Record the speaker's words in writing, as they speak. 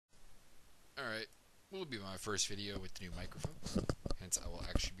will be my first video with the new microphone, hence I will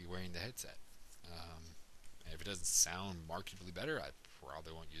actually be wearing the headset. And if it doesn't sound markedly better, I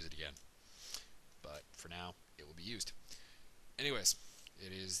probably won't use it again. But for now, it will be used. Anyways,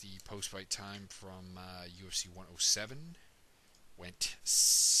 it is the post-fight time from UFC 107. Went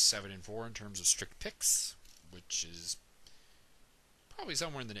 7-4 in terms of strict picks, which is probably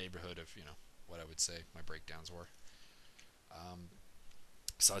somewhere in the neighborhood of what I would say my breakdowns were. Um,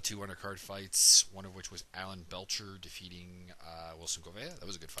 Saw two undercard fights, one of which was Alan Belcher defeating Wilson Govea. That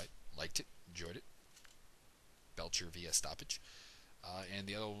was a good fight. Liked it, enjoyed it. Belcher via stoppage. And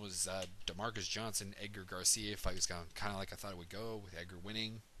the other one was DeMarcus Johnson, Edgar Garcia. Fight was going kind of like I thought it would go, with Edgar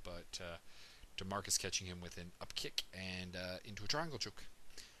winning, but DeMarcus catching him with an up kick and into a triangle choke.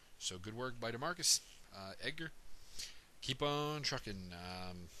 So good work by DeMarcus. Edgar, keep on trucking.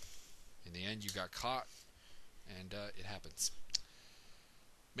 In the end, you got caught, and it happens.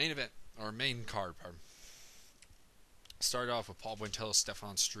 Main event, or main card, pardon. Started off with Paul Buentello,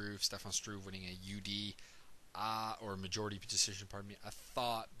 Stefan Struve. Stefan Struve winning a UD, or majority decision, pardon me. I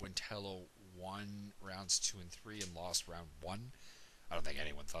thought Buentello won rounds 2 and 3 and lost round 1. I don't think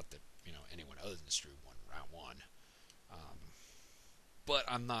anyone thought that, anyone other than Struve won round 1. But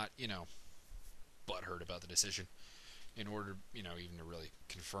I'm not, butthurt about the decision. In order, even to really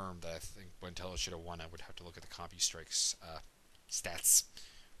confirm that I think Buentello should have won, I would have to look at the CompuStrike's stats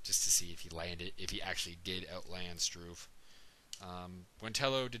just to see if he actually did outland Struve.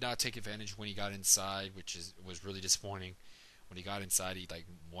 Buentello did not take advantage when he got inside, which was really disappointing. When he got inside, he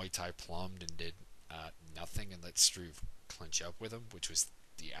Muay Thai plumbed and did nothing and let Struve clinch up with him, which was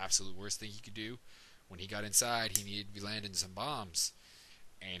the absolute worst thing he could do. When he got inside, he needed to be landing some bombs,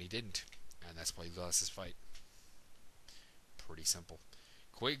 and he didn't, and that's why he lost his fight. Pretty simple.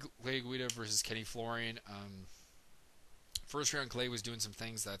 Clay Guida versus Kenny Florian. First round, Clay was doing some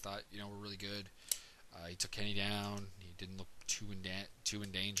things that I thought were really good. He took Kenny down. He didn't look too in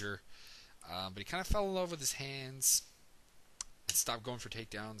danger, but he kind of fell in love with his hands and stopped going for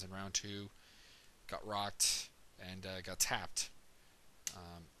takedowns in round 2. Got rocked and got tapped.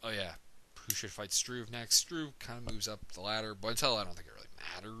 Who should fight Struve next? Struve kind of moves up the ladder. Buentello, I don't think it really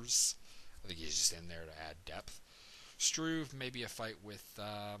matters. I think he's just in there to add depth. Struve, maybe a fight with,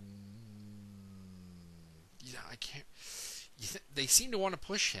 I can't. They seem to want to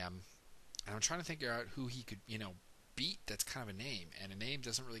push him, and I'm trying to figure out who he could, beat. That's kind of a name, and a name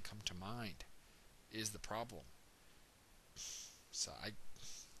doesn't really come to mind. Is the problem? So I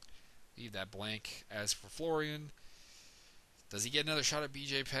leave that blank. As for Florian, does he get another shot at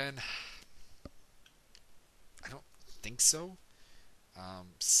BJ Penn? I don't think so.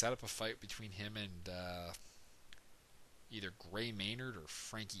 Set up a fight between him and either Gray Maynard or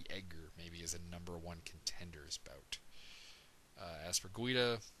Frankie Edgar, maybe as a number 1 contenders bout. As for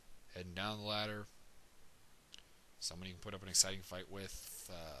Guida, heading down the ladder, someone you can put up an exciting fight with.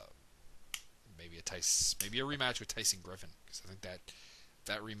 Maybe a rematch with Tyson Griffin, because I think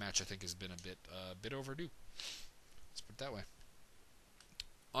that rematch has been a bit overdue. Let's put it that way.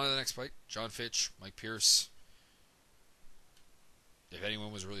 On to the next fight, John Fitch, Mike Pierce. If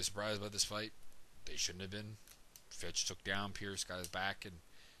anyone was really surprised by this fight, they shouldn't have been. Fitch took down Pierce, got his back in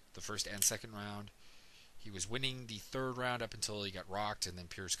the first and second round. He was winning the third round up until he got rocked, and then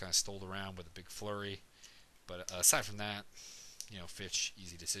Pierce kind of stole the round with a big flurry. But aside from that, Fitch,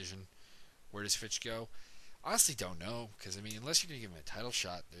 easy decision. Where does Fitch go? Honestly, don't know, because, unless you're going to give him a title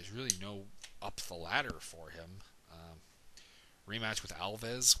shot, there's really no up the ladder for him. Rematch with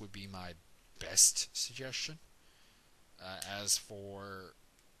Alves would be my best suggestion. As for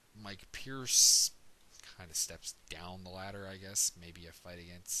Mike Pierce, kind of steps down the ladder, I guess. Maybe a fight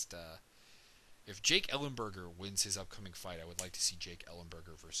against... if Jake Ellenberger wins his upcoming fight, I would like to see Jake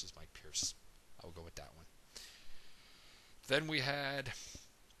Ellenberger versus Mike Pierce. I will go with that one. Then we had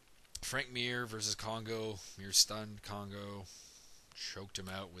Frank Mir versus Congo. Mir stunned Congo, choked him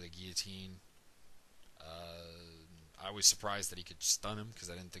out with a guillotine. I was surprised that he could stun him, because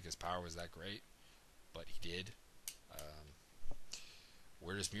I didn't think his power was that great, but he did.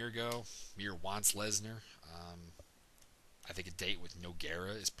 Where does Mir go? Mir wants Lesnar. I think a date with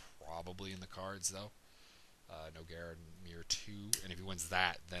Nogueira is probably in the cards, though. Nogueira and Mir 2, and if he wins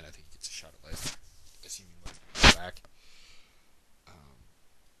that, then I think he gets a shot at Lesnar, assuming Lesnar comes back.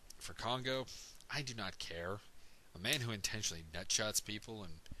 For Congo, I do not care. A man who intentionally nutshots people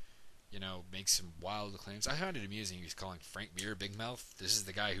and makes some wild claims. I found it amusing he was calling Frank Mir Big Mouth. This is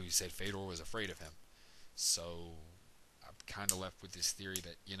the guy who said Fedor was afraid of him. So I'm kind of left with this theory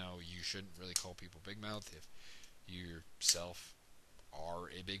that, you shouldn't really call people Big Mouth if you yourself are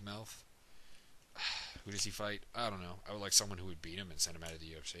a Big Mouth. Who does he fight? I don't know. I would like someone who would beat him and send him out of the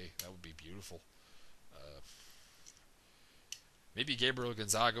UFC. That would be beautiful. Uh, Maybe Gabriel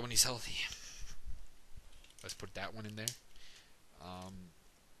Gonzaga when he's healthy. Let's put that one in there. Um,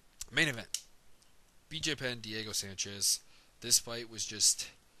 Main event: BJ Penn, Diego Sanchez. This fight was just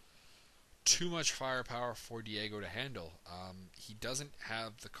too much firepower for Diego to handle. He doesn't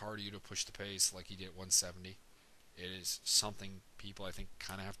have the cardio to push the pace like he did at 170. It is something people I think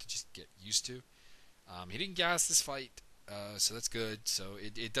kind of have to just get used to. He didn't gas this fight, so that's good. So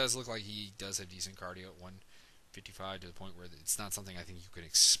it does look like he does have decent cardio at 155 to the point where it's not something I think you can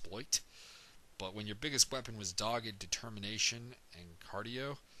exploit. But when your biggest weapon was dogged determination and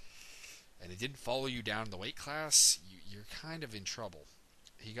cardio, and it didn't follow you down the weight class, you're kind of in trouble.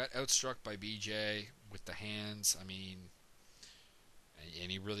 He got outstruck by BJ with the hands. I mean,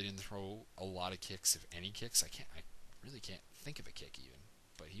 and he really didn't throw a lot of kicks, if any kicks. I really can't think of a kick even,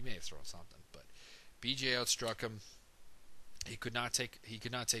 but he may have thrown something. But BJ outstruck him. He could not take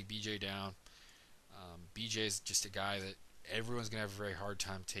BJ down. BJ is just a guy that everyone's gonna have a very hard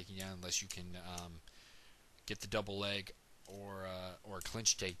time taking down unless you can get the double leg or a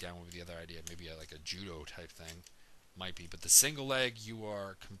clinch takedown would be the other idea. Maybe like a judo type thing might be. But the single leg, you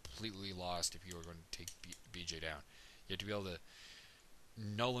are completely lost if you are going to take BJ down. You have to be able to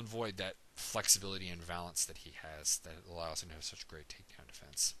null and void that flexibility and balance that he has that allows him to have such great takedown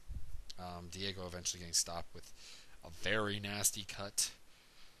defense. Diego eventually getting stopped with a very nasty cut.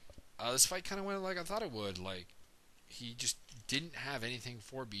 This fight kind of went like I thought it would. Like, he just didn't have anything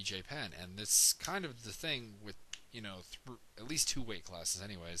for BJ Penn, and that's kind of the thing with, at least two weight classes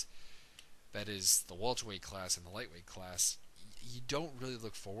anyways. That is the welterweight class and the lightweight class. You don't really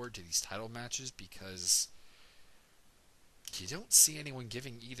look forward to these title matches because you don't see anyone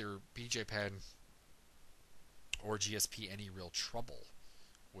giving either BJ Penn or GSP any real trouble,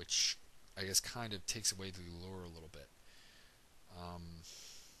 which I guess kind of takes away the allure a little bit.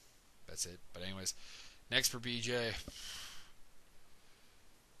 That's it. But anyways, next for BJ,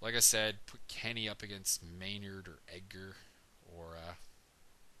 like I said, put Kenny up against Maynard or Edgar, or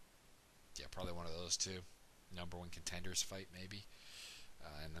probably one of those two. Number one contenders fight maybe,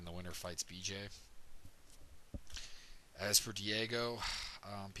 and then the winner fights BJ. As for Diego,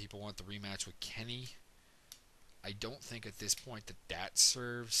 people want the rematch with Kenny. I don't think at this point that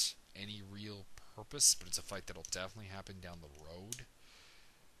serves any real purpose, but it's a fight that'll definitely happen down the road.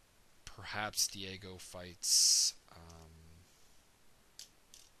 Perhaps Diego fights.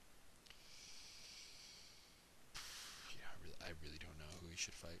 I really don't know who he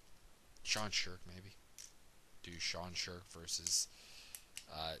should fight. Sean Shirk, maybe. Do Sean Shirk versus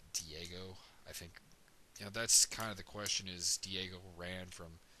Diego. I think that's kind of the question. Is Diego ran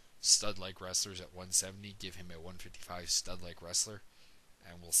from stud-like wrestlers at 170, give him a 155 stud-like wrestler,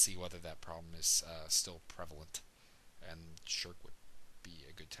 and we'll see whether that problem is still prevalent. And Shirk would be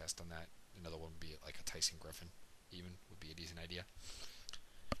a good test on that. Another one would be like a Tyson Griffin, even, would be a decent idea.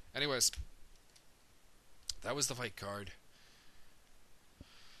 Anyways, that was the fight card.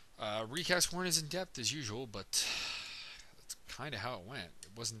 Recast weren't as in depth as usual, but that's kind of how it went. It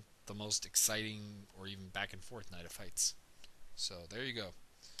wasn't the most exciting or even back and forth night of fights. So there you go.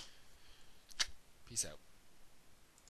 Peace out.